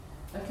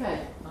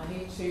Okay, I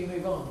need to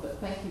move on, but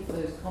thank you for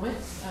those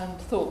comments and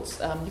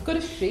thoughts. You've got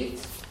a sheet.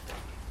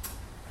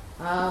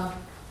 I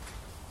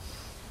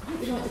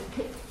hope you like the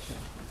picture.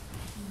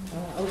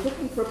 I was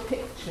looking for a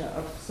picture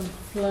of some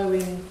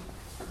flowing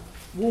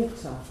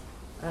water,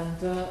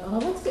 and I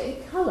want to get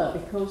in colour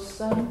because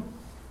I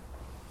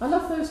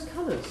love those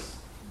colours.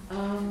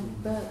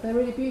 They're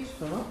really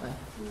beautiful, aren't they?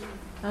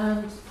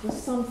 And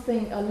there's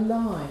something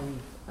alive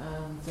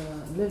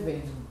and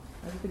living.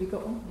 Everybody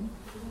got one?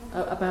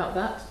 Yeah? About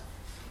that.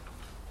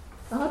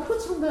 And I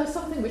put on there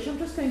something which I'm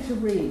just going to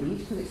read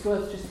because it's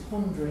worth just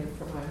pondering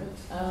for a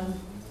moment.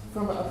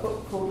 From a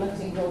book called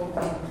Letting God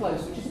Be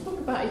Close, which is a book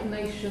about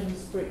Ignatian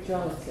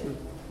spirituality,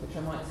 which I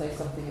might say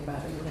something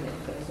about in a minute.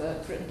 But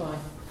it's written by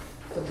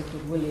somebody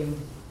called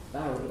William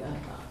Barry, and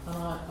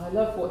I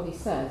love what he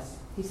says.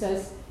 He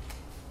says,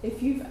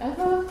 if you've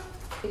ever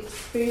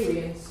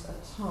experienced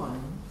a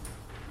time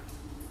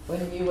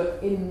when you were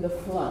in the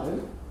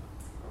flow,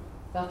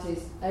 that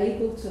is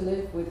able to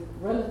live with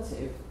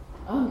relative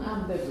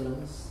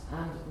unambivalence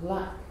and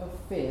lack of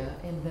fear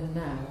in the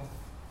now,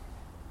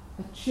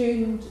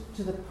 attuned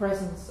to the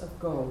presence of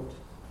God,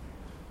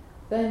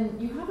 then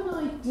you have an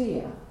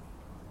idea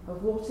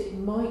of what it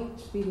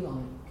might be like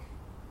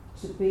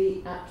to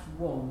be at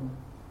one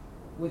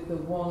with the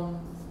one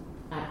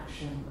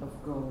action of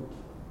God.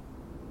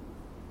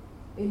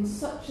 In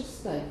such a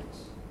state,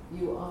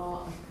 you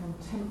are a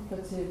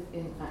contemplative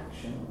in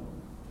action.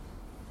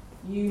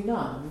 You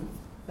know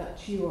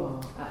that you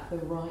are at the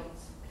right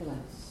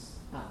place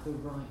at the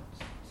right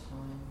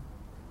time.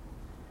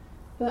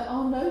 There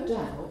are no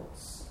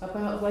doubts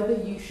about whether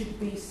you should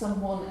be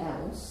someone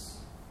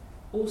else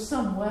or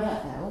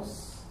somewhere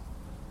else.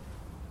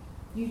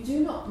 You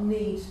do not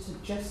need to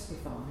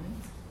justify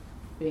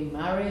being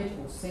married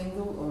or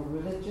single or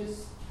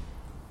religious.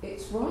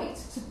 It's right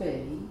to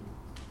be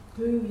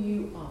who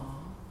you are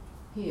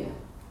here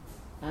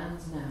and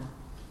now.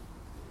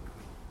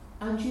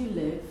 And you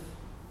live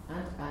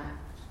and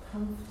act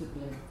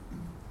comfortably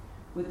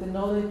with the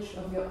knowledge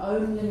of your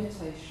own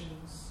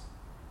limitations,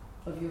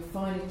 of your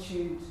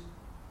finitude,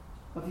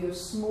 of your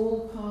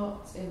small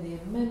part in the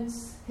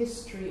immense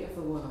history of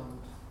the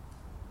world.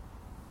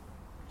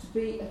 To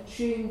be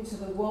attuned to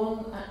the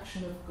one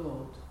action of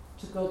God,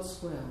 to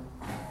God's will,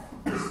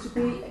 is to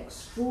be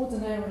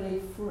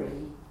extraordinarily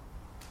free,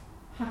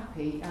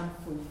 happy and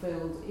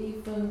fulfilled,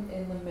 even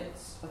in the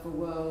midst of a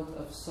world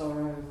of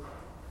sorrow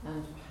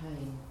and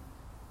pain.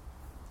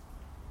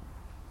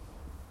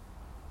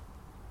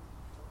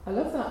 I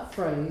love that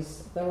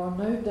phrase, there are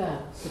no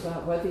doubts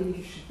about whether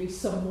you should be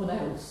someone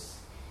else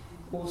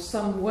or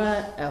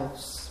somewhere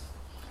else.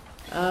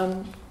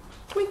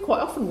 We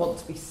quite often want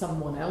to be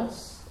someone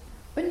else.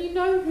 When you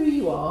know who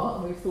you are,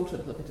 and we've thought a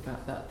little bit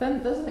about that,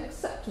 then there's an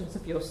acceptance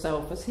of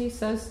yourself, as he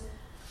says,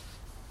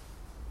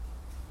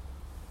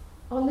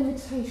 our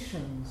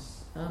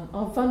limitations,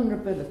 our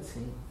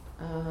vulnerability,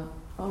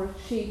 our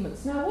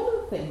achievements. Now, one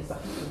of the things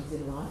that happens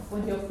in life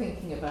when you're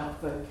thinking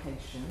about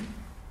vocation,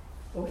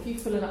 or if you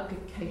fill an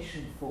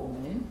application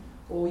form in,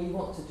 or you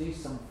want to do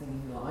something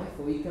in life,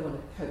 or you go on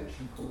a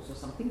coaching course or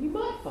something, you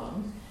might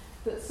find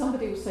that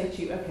somebody will say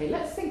to you, okay,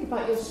 let's think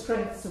about your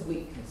strengths and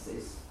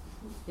weaknesses.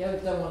 You ever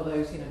done one of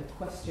those,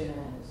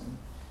 questionnaires,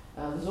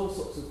 and there's all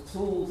sorts of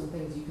tools and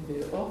things you can do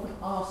that often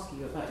ask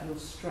you about your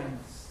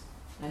strengths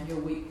and your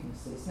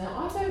weaknesses.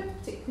 Now, I don't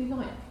particularly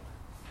like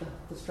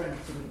the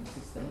strengths and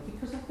weaknesses thing,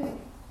 because I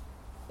think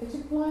it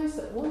implies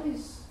that one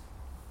is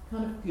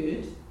kind of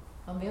good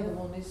and the other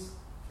one is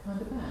kind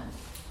of bad.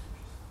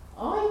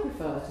 I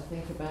prefer to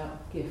think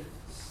about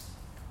gifts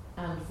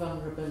and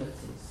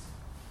vulnerabilities.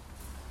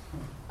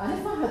 And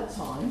if I had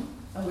time,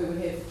 and we were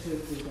here for 2 or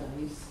 3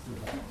 days,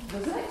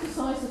 there's an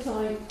exercise that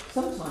I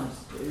sometimes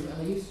do, and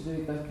I used to do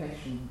in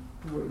vocation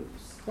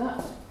groups,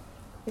 that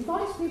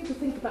invites people to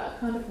think about a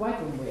kind of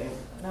wagon wheel.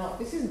 Now,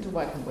 this isn't a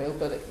wagon wheel,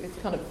 but it's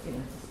kind of,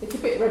 it's a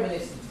bit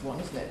reminiscent of one,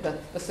 isn't it?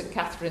 The St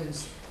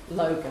Catherine's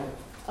logo.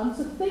 And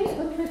the thing at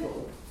the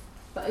middle,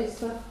 that is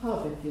the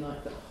hub, if you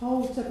like, that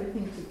holds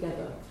everything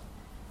together.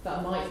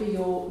 That might be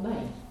your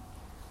name.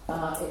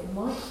 It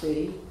might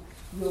be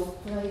your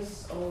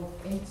place of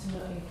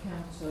intimate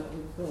encounter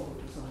with God,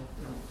 as I like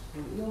to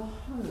call it, your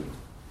home.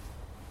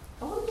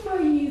 I wonder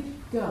where you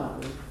go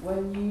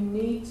when you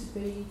need to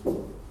be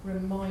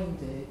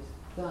reminded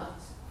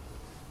that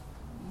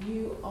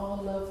you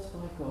are loved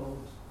by God,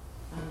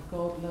 and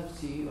God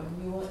loves you,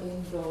 and you are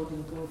in God,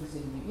 and God is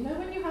in you.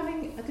 When you're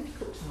having a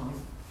difficult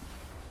time,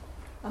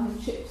 and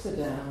the chips are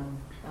down,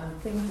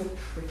 and things are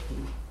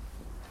tricky,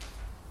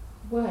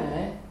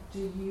 where do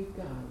you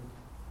go?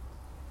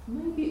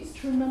 Maybe it's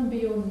to remember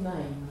your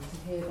name,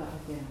 to hear that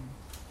again.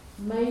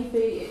 Maybe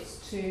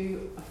it's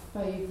to a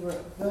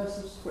favourite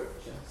verse of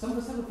scripture. Some of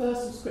us have a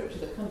verse of scripture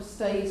that kind of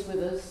stays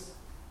with us,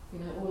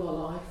 all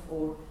our life,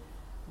 or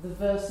the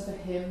verse of a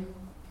hymn.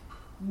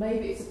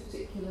 Maybe it's a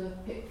particular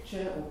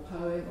picture or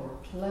poem or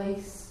a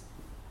place.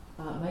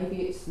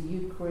 Maybe it's the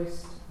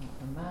Eucharist,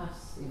 the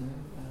Mass,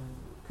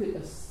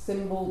 a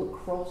symbol, the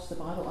cross, the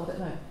Bible, I don't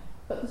know.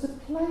 But there's a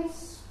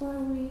place where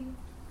we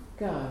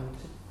go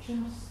to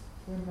just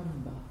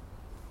remember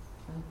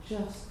and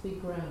just be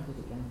grounded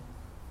again.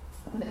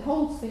 And it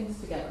holds things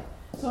together.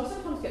 So I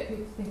sometimes get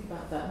people to think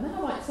about that. And then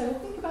I might say, well,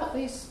 think about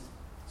these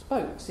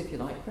spokes, if you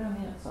like,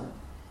 around the outside.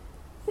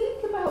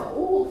 Think about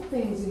all the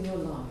things in your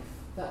life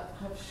that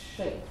have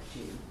shaped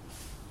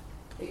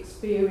you.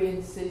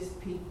 Experiences,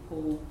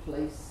 people,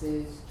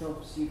 places,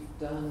 jobs you've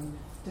done,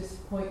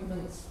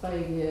 disappointments,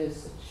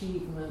 failures,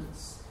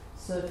 achievements,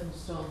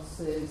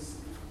 circumstances,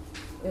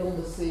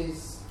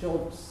 illnesses,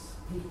 jobs,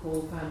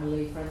 people,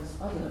 family, friends,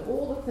 I don't know,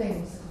 all the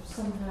things that have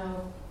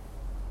somehow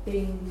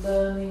been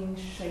learning,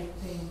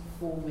 shaping,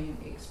 forming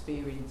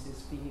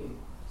experiences for you.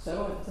 So I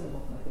don't know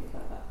what I think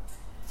about that.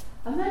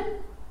 And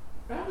then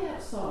around the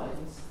outside,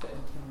 this is a bit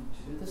I'm coming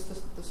to, there's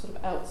the sort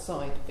of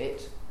outside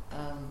bit,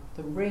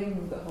 the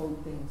ring that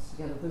holds things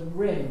together, the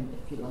rim,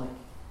 if you like.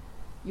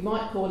 You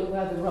might call it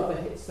where the rubber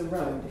hits the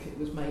road if it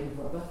was made of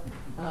rubber.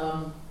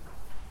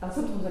 And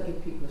sometimes I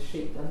give people a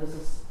sheet and there's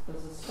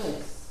a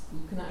space.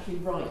 You can actually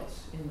write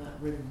in that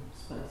rim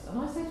space. And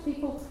I say to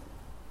people,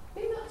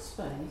 in that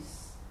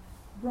space,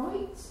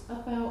 write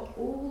about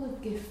all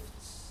the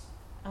gifts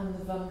and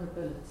the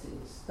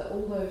vulnerabilities that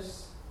all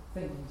those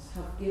things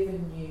have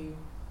given you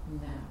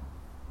now.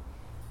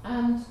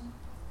 And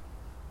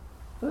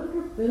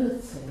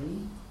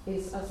vulnerability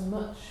is as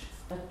much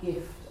a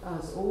gift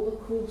as all the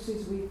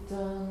courses we've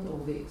done,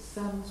 all the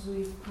exams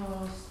we've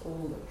passed,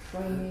 all the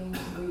training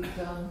we've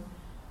done.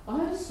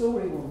 I had a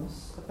story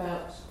once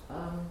about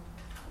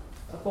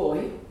a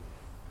boy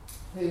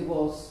who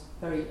was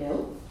very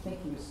ill. I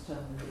think he was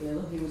terminally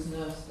ill. He was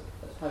nursed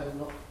at home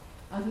a lot.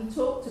 And he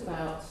talked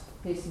about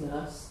his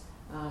nurse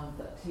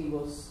that he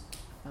was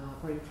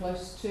very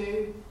close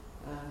to,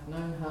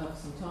 known her for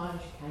some time.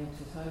 She came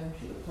to his home,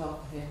 she looked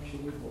after him, she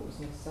did what was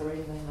necessary,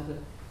 and they had a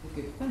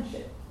good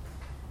friendship.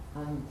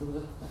 And there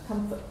was a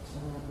comfort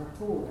and a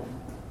rapport there.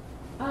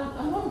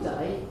 And one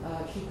day,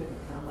 she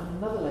couldn't come, and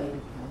another lady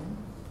came,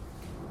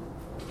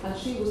 and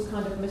she was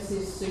kind of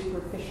Mrs. Super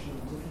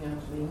Efficient, if you know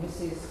what I mean,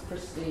 Mrs.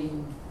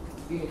 Christine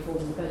uniform,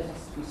 the bed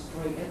has to be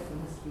straight,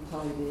 everything has to be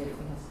tidy,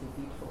 everything has to be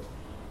beautiful.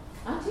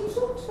 And he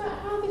talked about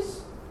how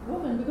this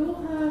woman, with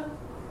all her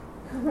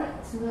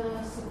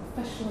correctness, her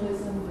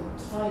professionalism, her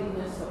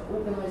tidiness, her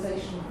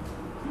organisation,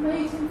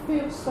 made him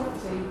feel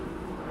sweaty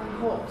and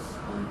hot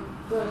and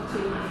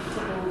dirty and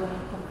troubled and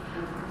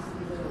uncomfortable because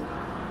he was ill.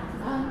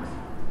 And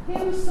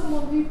here was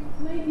someone who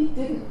maybe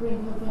didn't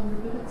bring her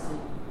vulnerability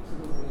to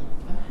the room,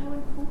 and how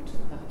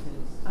important that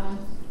is. And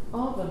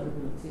our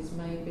vulnerabilities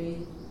may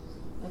be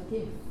a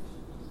gift.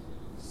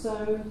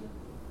 So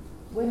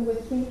when we're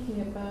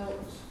thinking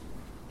about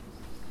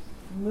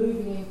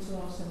moving into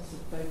our sense of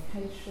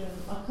vocation,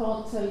 I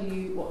can't tell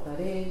you what that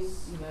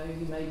is. You know,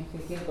 you may be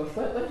thinking, gosh,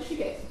 when does she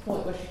get to the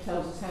point where she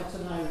tells us how to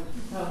know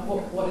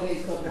what it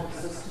is God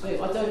wants us to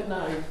do? I don't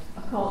know.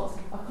 I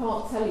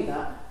can't tell you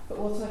that. But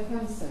what I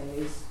can say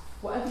is,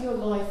 whatever your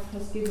life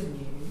has given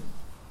you,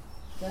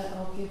 there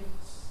are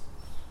gifts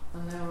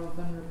and there are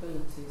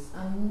vulnerabilities,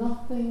 and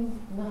nothing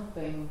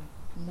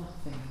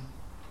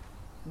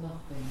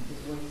is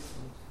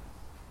wasted.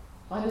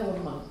 I know a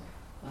monk.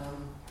 I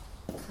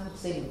haven't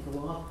seen him for a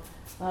while,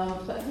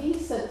 but he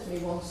said to me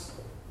once,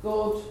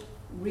 God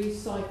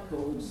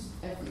recycles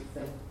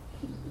everything.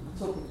 I'm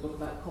talking to book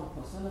about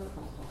compost. I love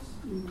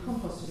compost.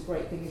 Compost is a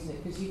great thing, isn't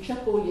it? Because you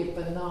chuck all your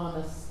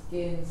banana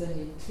skins and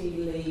your tea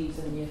leaves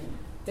and your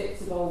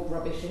bits of old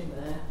rubbish in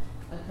there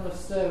and kind of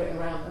stir it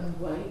around and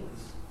wait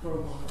for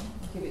a while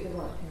and give it the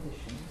right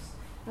conditions.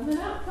 And then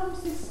out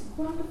comes this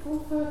wonderful,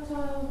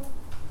 fertile,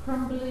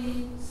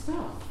 crumbly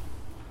stuff.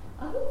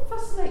 And what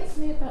fascinates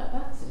me about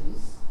that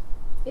is,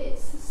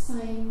 it's the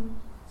same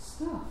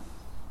stuff.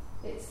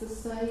 It's the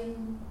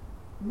same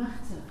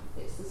matter.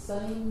 It's the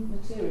same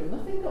material.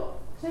 Nothing got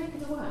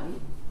taken away,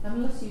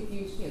 unless you've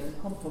used,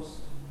 compost,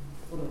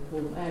 what do they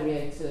call them,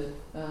 aerator,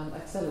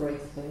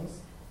 accelerator things,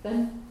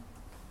 then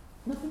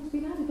nothing's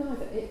been added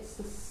either. It's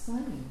the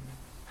same.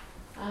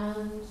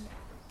 And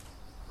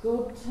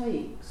God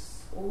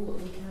takes all that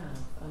we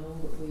have and all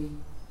that we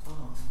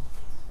are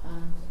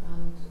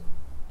and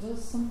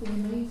does something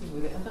amazing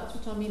with it. And that's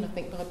what I mean, I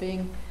think, by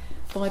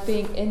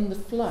being in the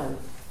flow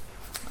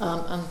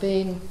and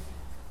being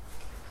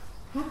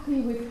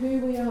happy with who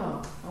we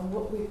are and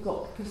what we've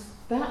got, because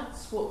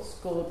that's what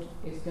God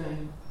is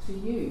going to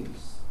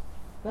use.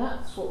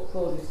 That's what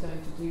God is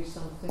going to do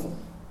something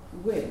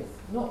with,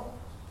 not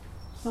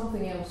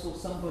something else or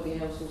somebody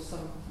else or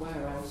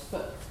somewhere else,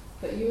 but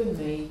you and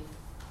me,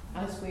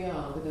 as we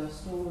are, with our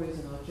stories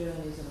and our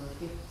journeys and our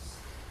gifts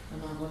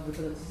and our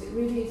vulnerabilities. It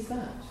really is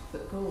that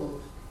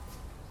God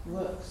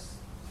works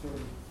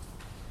through.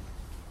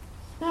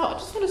 Now, I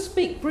just want to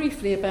speak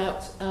briefly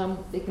about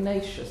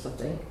Ignatius, I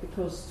think,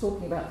 because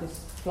talking about this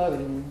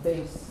flowing and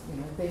being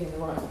in the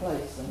right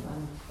place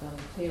and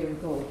hearing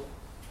God.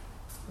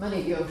 Many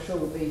of you, I'm sure,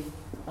 will be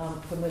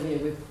familiar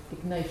with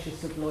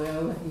Ignatius of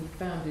Loyola. He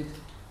founded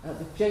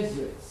the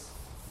Jesuits,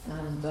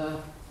 and I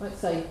won't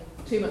say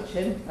too much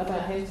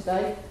about him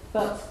today,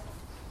 but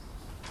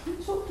he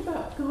talked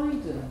about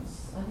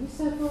guidance, and he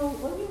said, well,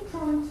 when you're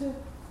trying to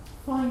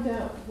find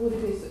out what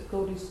it is that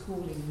God is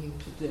calling you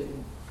to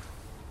do,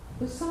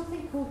 there's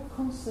something called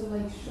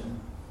consolation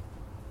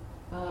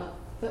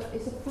that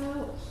is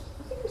about,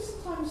 I think we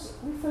sometimes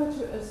refer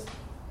to it as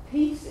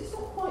peace. It's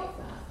not quite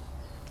that.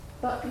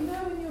 But you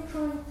know, when you're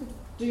trying to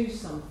do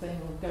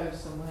something or go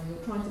somewhere, and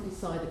you're trying to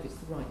decide if it's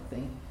the right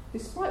thing,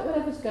 despite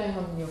whatever's going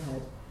on in your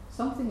head,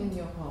 something in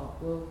your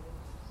heart will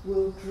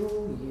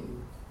draw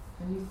you.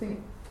 And you think,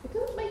 it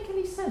doesn't make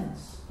any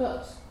sense,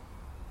 but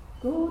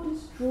God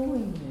is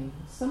drawing me.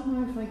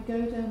 Somehow if I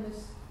go down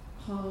this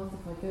path,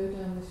 if I go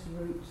down this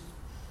route,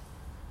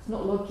 it's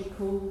not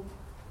logical,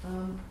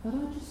 but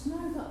I just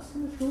know that's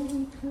going to draw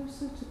me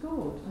closer to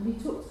God. And he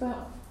talks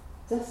about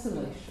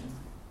desolation.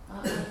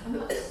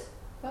 And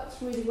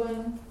that's really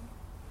when,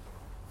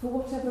 for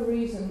whatever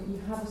reason, you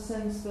have a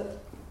sense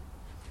that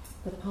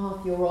the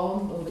path you're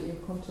on or that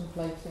you're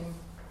contemplating,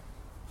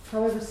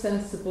 however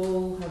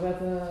sensible,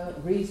 however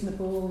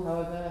reasonable,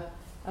 however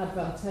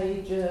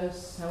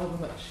advantageous, however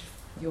much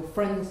your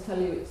friends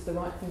tell you it's the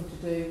right thing to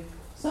do,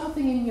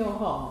 something in your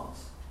heart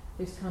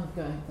is kind of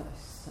going, that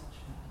is such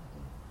a bad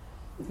idea.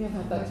 Have you ever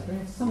had that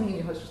experience? Something in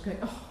your heart's just going,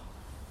 oh,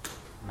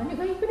 and you're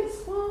going, but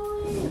it's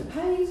fine, the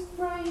pay's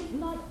great,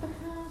 like the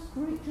house,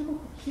 great job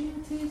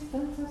opportunities,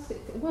 fantastic,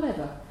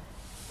 whatever.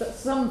 But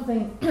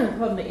something,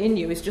 pardon me, in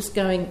you is just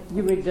going,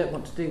 you really don't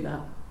want to do that.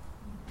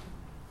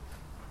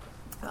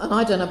 And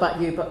I don't know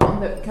about you, but on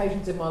the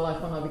occasions in my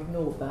life when I've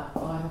ignored that,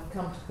 I have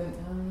come to think,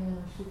 oh yeah,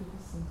 I should have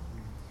listened.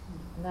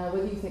 Now,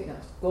 whether you think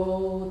that's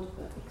God,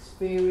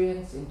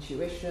 experience,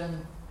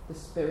 intuition, the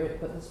Spirit,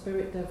 but the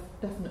Spirit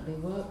definitely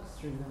works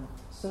through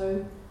that.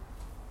 So,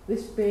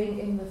 this being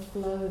in the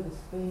flow, this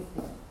being,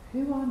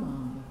 who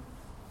am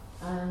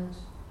I? And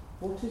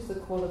what is the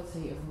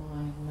quality of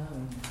my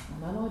knowing?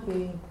 And am I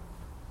being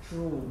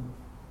drawn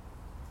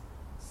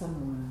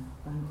somewhere?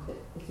 And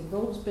it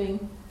involves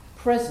being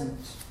present.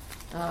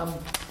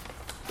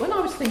 When I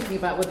was thinking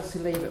about whether to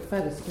leave at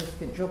Fair, the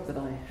significant job that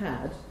I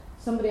had,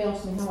 somebody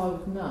asked me how I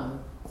would know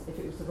if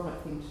it was the right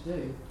thing to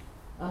do.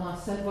 And I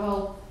said,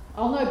 well,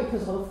 I'll know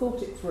because I'll have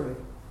thought it through.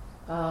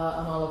 And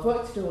I'll have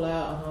worked it all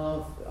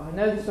out, and I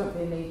know this won't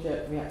be a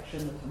knee-jerk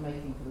reaction that I'm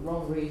making for the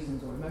wrong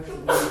reasons or emotional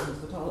reasons,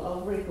 but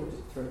I'll really thought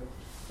it through.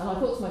 And I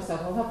thought to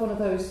myself, I'll have one of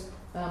those,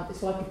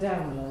 it's like a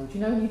download.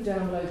 You know when you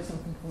download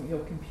something from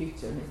your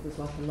computer and there's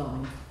like a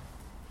line?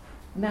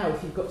 Now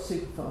if you've got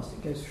super fast,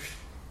 it goes...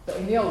 But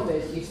in the old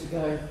days, it used to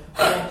go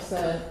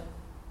 1%,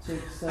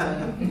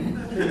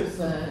 2%,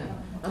 3%,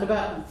 and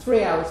about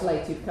 3 hours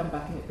later, you'd come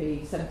back and it'd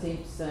be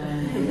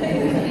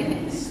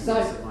 17%. So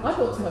I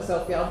thought to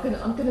myself, yeah, I'm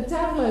going to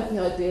download the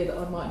idea that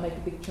I might make a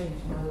big change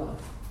in my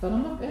life, but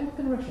I'm not going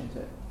to rush into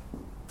it.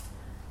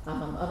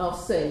 And I'll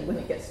see when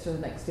it gets to the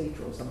next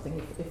teacher or something,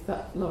 if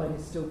that line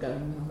is still going,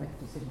 then I'll make a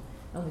decision.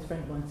 And this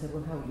friend of mine said,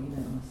 well, how do you know?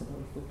 And I said,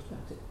 well, I thought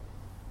about it.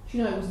 Do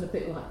you know, it wasn't a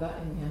bit like that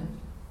in the end.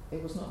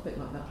 It was not a bit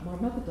like that. My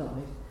mother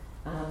died,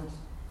 and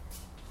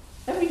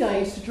every day I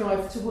used to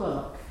drive to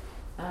work,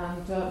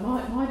 and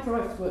my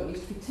drive to work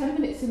used to be 10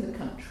 minutes in the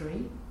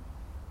country,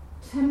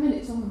 10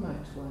 minutes on the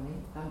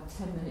motorway, and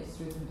 10 minutes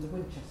through the middle of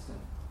Winchester.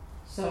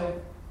 So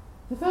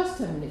the first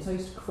 10 minutes I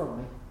used to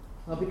cry.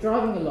 I'd be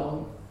driving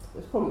along,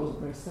 it probably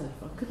wasn't very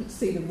safe, I couldn't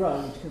see the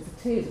road because the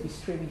tears would be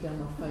streaming down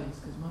my face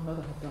because my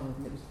mother had died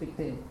and it was a big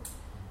deal.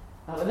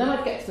 And then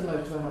I'd get to the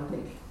motorway and I'd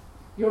think,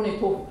 you're an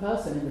important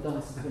person in the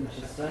Diocese of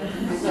Winchester,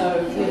 so,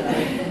 you know,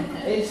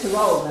 it's a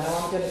role now,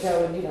 I'm going to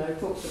go and, you know,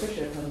 talk to the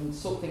bishop and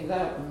sort things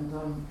out and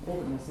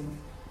organise things.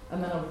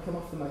 And then I would come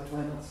off the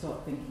motorway and I'd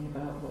start thinking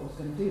about what I was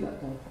going to do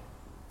that day.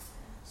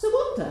 So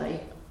one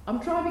day, I'm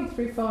driving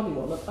through Farley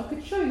Wallop, I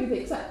could show you the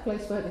exact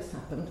place where this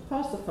happened,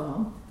 past the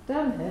farm,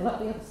 downhill, up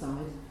the other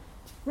side,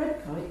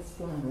 red kites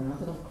flying around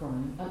and I'm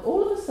crying, and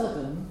all of a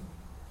sudden,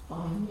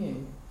 I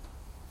knew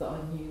that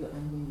I knew that I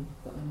knew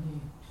that I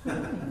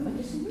knew. I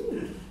just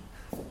knew.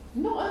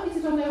 Not only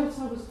did I know what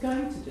I was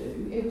going to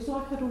do, it was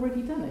like I'd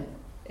already done it.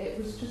 It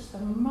was just a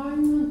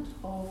moment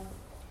of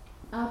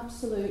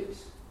absolute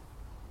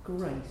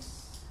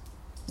grace.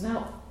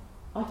 Now,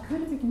 I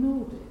could have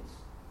ignored it,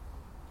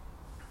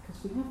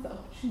 because we have that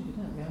opportunity,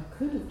 don't we? I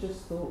could have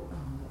just thought,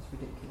 oh, that's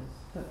ridiculous,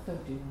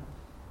 don't do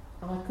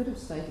that. And I could have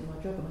stayed in my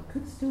job, and I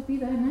could still be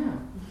there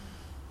now,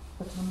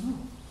 but I'm not.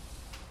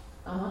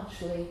 And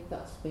actually,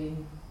 that's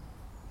been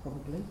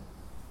probably...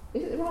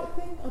 Is it the right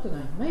thing? I don't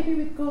know. Maybe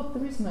with God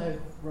there is no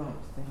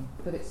right thing,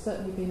 but it's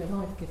certainly been a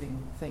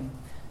life-giving thing.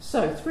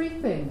 So, 3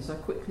 things I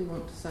quickly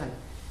want to say.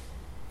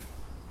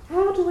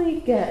 How do we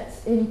get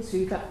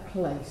into that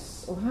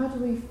place, or how do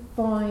we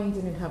find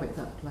and inhabit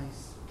that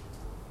place?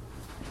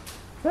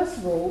 First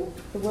of all,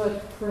 the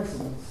word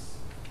presence.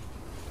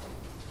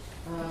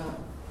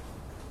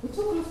 We talk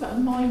a lot about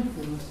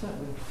mindfulness, don't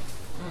we?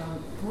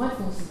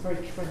 Mindfulness is very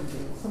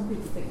trendy. Some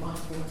people think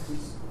mindfulness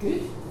is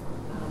good.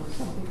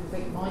 Some people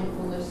think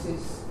mindfulness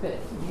is a bit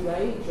new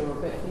age or a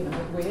bit,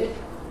 weird.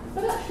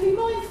 But actually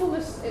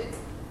mindfulness,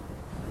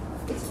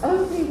 it's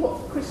only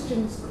what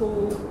Christians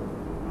call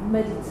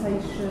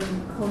meditation,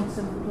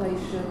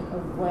 contemplation,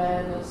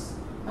 awareness.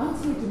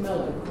 Anthony de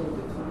Mello called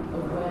it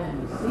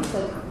awareness. He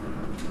said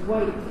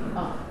wake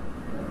up.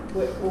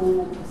 We're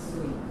all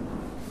asleep.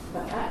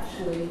 But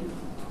actually,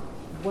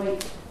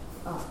 wake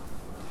up.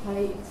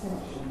 Pay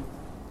attention.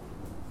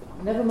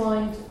 Never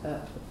mind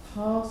the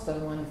past,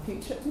 never mind the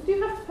future. We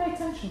do have to pay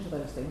attention to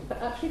those things,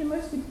 but actually the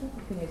most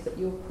important thing is that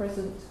you're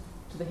present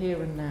to the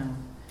here and now.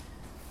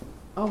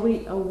 Are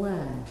we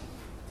aware?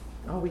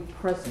 Are we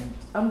present?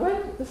 And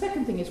the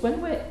second thing is,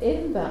 when we're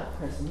in that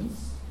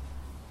presence,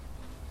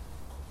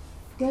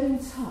 get in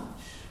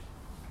touch,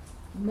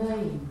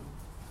 name,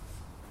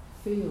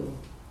 feel,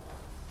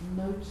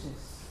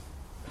 notice,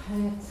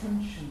 pay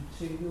attention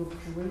to your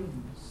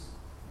dreams.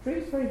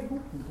 Dreams are very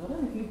important. I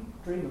don't know if you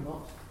dream a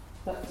lot,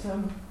 but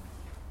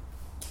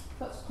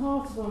that's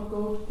part of our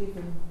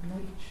God-given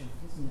nature,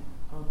 isn't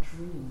it? Our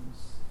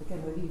dreams.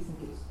 Again, whether you think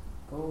it's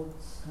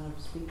God's kind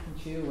of speaking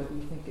to you, whether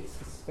you think it's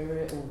the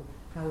Spirit or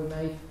how we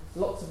may,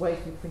 lots of ways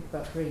we think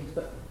about dreams.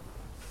 But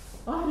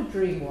I had a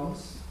dream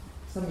once,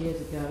 some years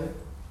ago.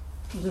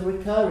 It was a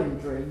recurring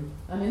dream,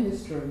 and in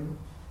this dream,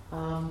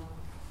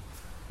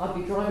 I'd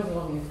be driving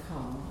along in a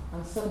car,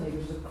 and suddenly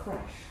there was a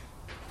crash.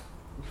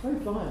 It was very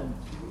violent.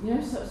 You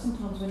know, so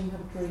sometimes when you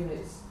have a dream,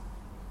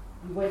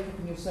 you wake up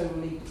and you're so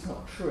relieved it's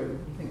not true.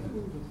 You think,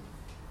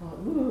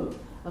 ooh,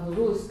 and there was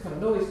all this kind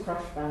of noise,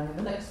 crash, bang, and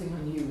the next thing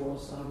I knew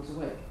was I was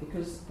awake.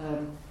 Because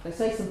they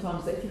say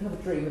sometimes that if you have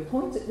a dream, the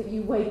point at that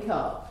you wake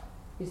up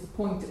is the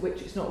point at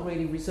which it's not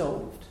really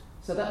resolved.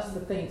 So that's the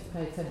thing to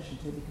pay attention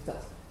to, because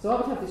that's... So I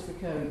would have this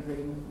recurring dream,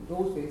 and it would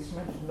always be this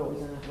tremendous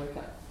noise, and I'd wake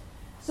up.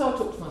 So I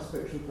talked to my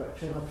spiritual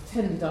director, and I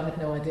pretended I had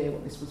no idea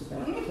what this was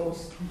about, of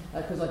course,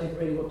 because I didn't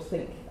really want to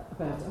think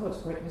about it. Oh,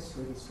 it's a great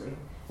mystery, this dream.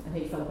 And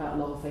he fell about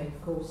laughing,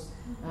 of course,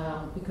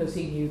 because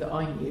he knew that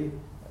I knew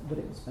what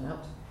it was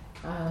about.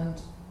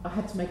 And I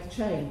had to make a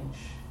change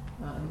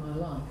in my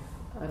life,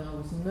 and I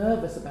was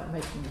nervous about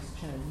making this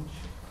change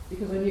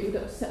because I knew it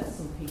would upset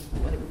some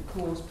people and it would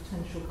cause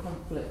potential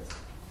conflict.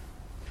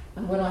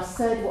 And when I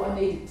said what I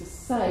needed to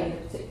say in a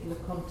particular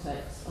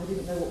context, I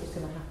didn't know what was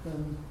going to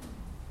happen,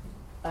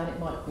 and it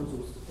might cause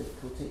all sorts of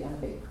difficulty and a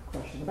big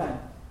crash and a bang.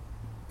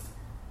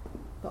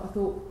 But I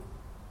thought,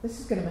 this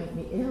is going to make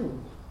me ill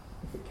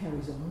if it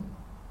carries on.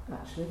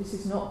 Actually, this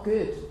is not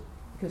good,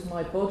 because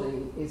my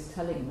body is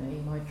telling me,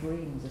 my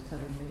dreams are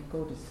telling me,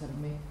 God is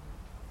telling me,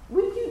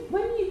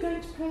 when are you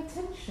going to pay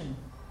attention?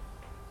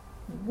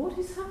 What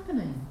is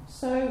happening?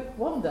 So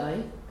one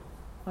day,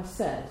 I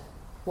said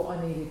what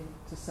I needed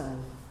to say.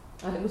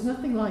 And it was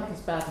nothing like as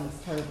bad and as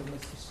terrible and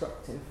as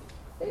destructive.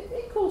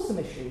 It caused some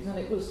issues, and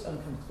it was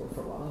uncomfortable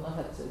for a while, and I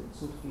had to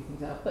sort a few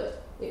things out.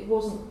 But it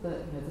wasn't the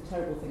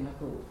terrible thing I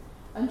thought.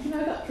 And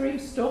that dream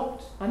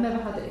stopped. I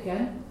never had it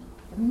again.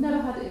 I've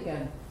never had it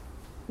again.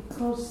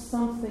 Because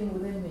something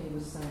within me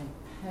was saying,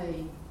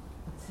 pay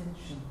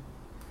attention.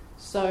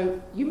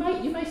 So you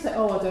may say,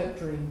 oh, I don't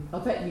dream. I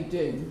bet you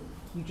do.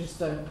 You just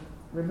don't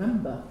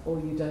remember, or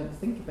you don't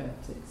think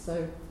about it.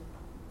 So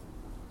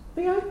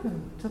be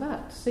open to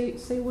that. See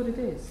what it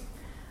is.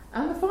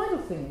 And the final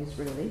thing is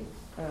really,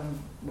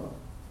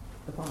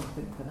 the final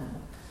thing for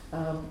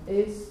now,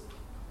 is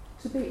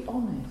to be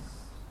honest.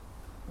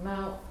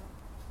 Now,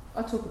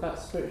 I talk about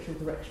spiritual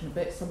direction a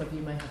bit. Some of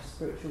you may have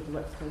spiritual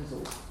directors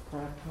or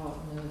prayer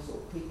partners or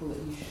people that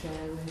you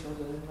share with, I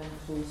don't know,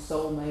 mentors,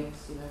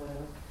 soulmates,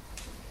 whatever.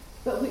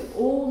 But we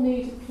all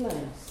need a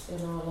place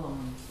in our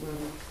lives where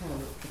we tell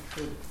the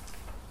truth.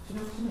 Do you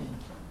know what I mean?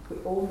 We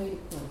all need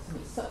a place, and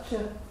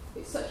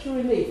it's such a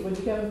relief when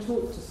you go and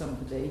talk to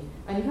somebody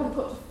and you haven't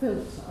got to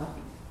filter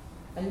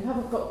and you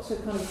haven't got to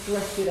kind of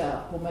dress it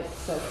up or make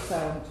yourself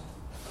sound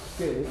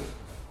good.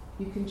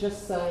 You can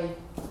just say,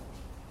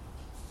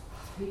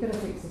 you're going to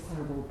think it's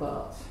terrible,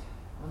 but,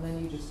 and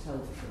then you just tell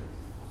the truth.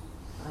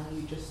 And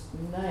you just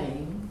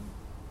name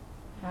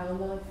how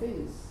life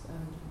is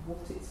and what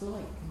it's like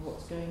and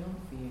what's going on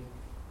for you.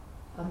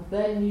 And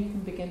then you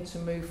can begin to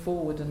move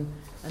forward and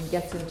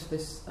get into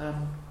this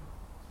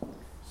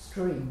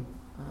stream.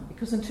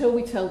 Because until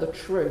we tell the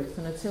truth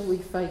and until we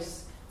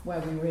face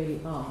where we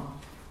really are,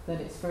 then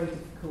it's very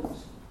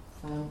difficult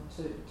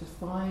to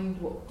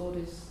find what God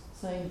is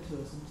saying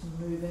to us and to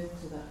move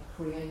into that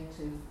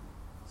creative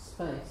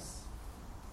space.